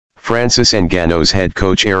Francis Ngannou's head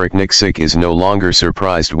coach Eric Nicksick is no longer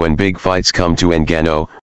surprised when big fights come to Ngannou,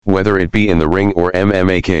 whether it be in the ring or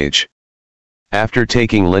MMA cage. After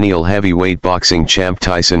taking lineal heavyweight boxing champ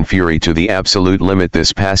Tyson Fury to the absolute limit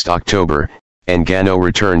this past October, Ngannou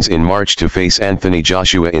returns in March to face Anthony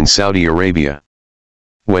Joshua in Saudi Arabia.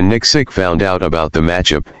 When Nicksick found out about the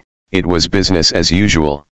matchup, it was business as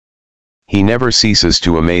usual. "He never ceases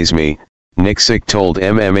to amaze me," Nicksick told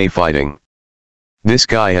MMA Fighting. "This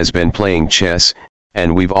guy has been playing chess,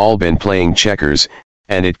 and we've all been playing checkers,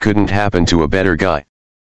 and it couldn't happen to a better guy.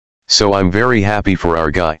 So I'm very happy for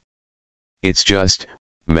our guy. It's just,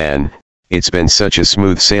 man, it's been such a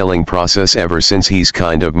smooth sailing process ever since he's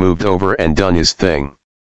kind of moved over and done his thing.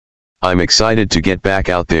 I'm excited to get back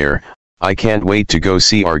out there. I can't wait to go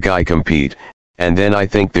see our guy compete, and then I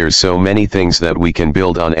think there's so many things that we can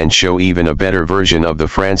build on and show even a better version of the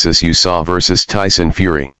Francis you saw versus Tyson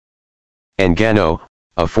Fury." Ngannou,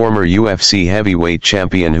 a former UFC heavyweight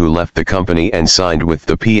champion who left the company and signed with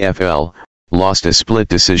the PFL, lost a split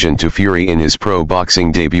decision to Fury in his pro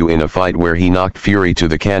boxing debut in a fight where he knocked Fury to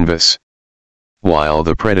the canvas. While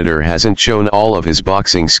the Predator hasn't shown all of his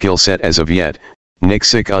boxing skill set as of yet,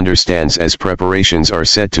 Nicksick understands as preparations are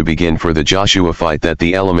set to begin for the Joshua fight that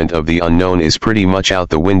the element of the unknown is pretty much out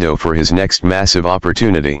the window for his next massive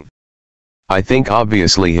opportunity. "I think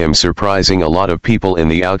obviously him surprising a lot of people in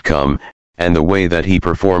the outcome, and the way that he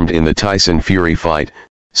performed in the Tyson Fury fight,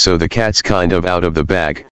 so the cat's kind of out of the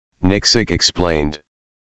bag," Nicksick explained.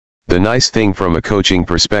 "The nice thing from a coaching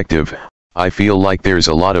perspective, I feel like there's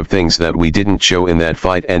a lot of things that we didn't show in that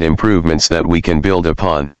fight and improvements that we can build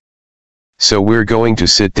upon. So we're going to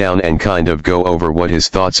sit down and kind of go over what his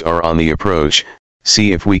thoughts are on the approach,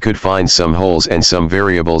 see if we could find some holes and some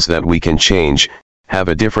variables that we can change, have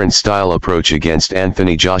a different style approach against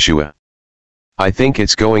Anthony Joshua. I think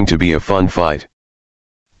it's going to be a fun fight.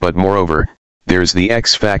 But moreover, there's the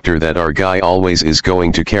X factor that our guy always is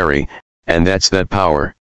going to carry, and that's that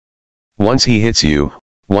power. Once he hits you,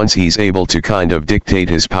 once he's able to kind of dictate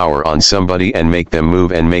his power on somebody and make them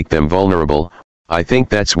move and make them vulnerable, I think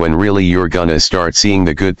that's when really you're gonna start seeing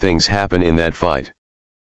the good things happen in that fight."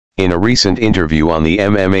 In a recent interview on the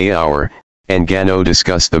MMA Hour, Ngannou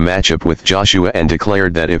discussed the matchup with Joshua and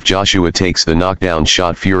declared that if Joshua takes the knockdown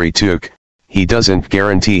shot Fury took, he doesn't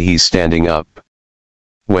guarantee he's standing up.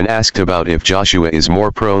 When asked about if Joshua is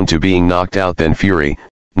more prone to being knocked out than Fury,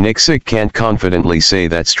 Nicksick can't confidently say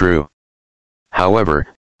that's true. However,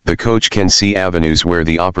 the coach can see avenues where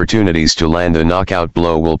the opportunities to land a knockout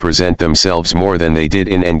blow will present themselves more than they did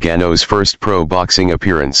in Ngannou's first pro boxing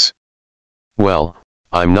appearance. "Well,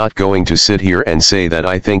 I'm not going to sit here and say that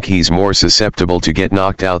I think he's more susceptible to get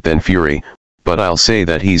knocked out than Fury, but I'll say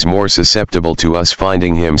that he's more susceptible to us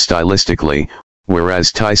finding him stylistically,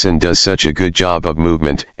 whereas Tyson does such a good job of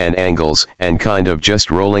movement and angles and kind of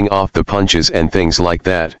just rolling off the punches and things like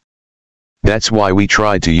that. That's why we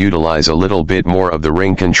tried to utilize a little bit more of the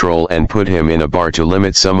ring control and put him in a bar to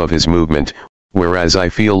limit some of his movement, whereas I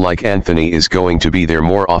feel like Anthony is going to be there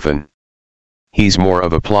more often. He's more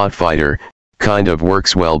of a plot fighter, kind of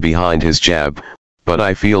works well behind his jab, but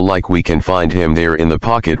I feel like we can find him there in the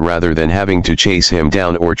pocket rather than having to chase him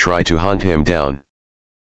down or try to hunt him down.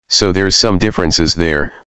 So there's some differences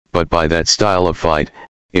there, but by that style of fight,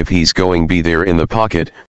 if he's going to be there in the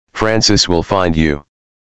pocket, Francis will find you."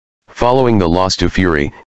 Following the loss to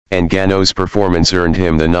Fury, Ngannou's performance earned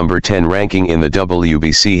him the number 10 ranking in the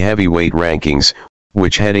WBC heavyweight rankings,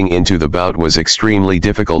 which heading into the bout was extremely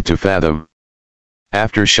difficult to fathom.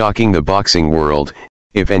 After shocking the boxing world,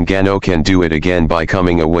 if Ngannou can do it again by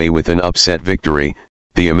coming away with an upset victory,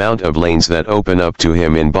 the amount of lanes that open up to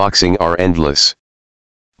him in boxing are endless.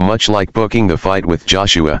 Much like booking the fight with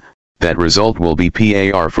Joshua, that result will be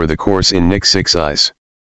par for the course in Nicksick's eyes.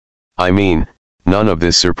 "I mean, none of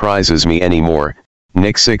this surprises me anymore,"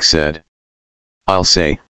 Nicksick said. "I'll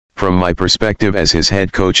say, from my perspective as his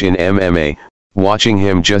head coach in MMA, watching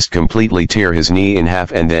him just completely tear his knee in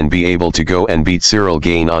half and then be able to go and beat Cyril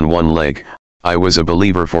Gane on one leg, I was a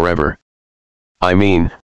believer forever. I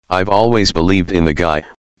mean, I've always believed in the guy,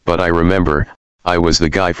 but I remember, I was the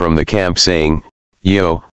guy from the camp saying,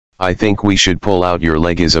 'Yo, I think we should pull out, your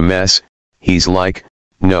leg is a mess.' He's like,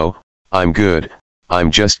 'No, I'm good.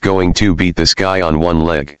 I'm just going to beat this guy on one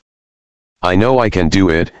leg. I know I can do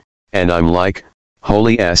it,' and I'm like,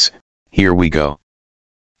 'Holy S, here we go.'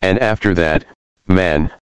 And after that,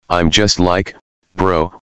 man, I'm just like,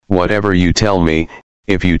 'Bro, whatever you tell me,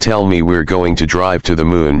 if you tell me we're going to drive to the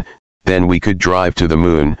moon, then we could drive to the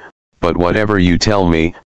moon, but whatever you tell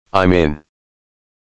me, I'm in.'"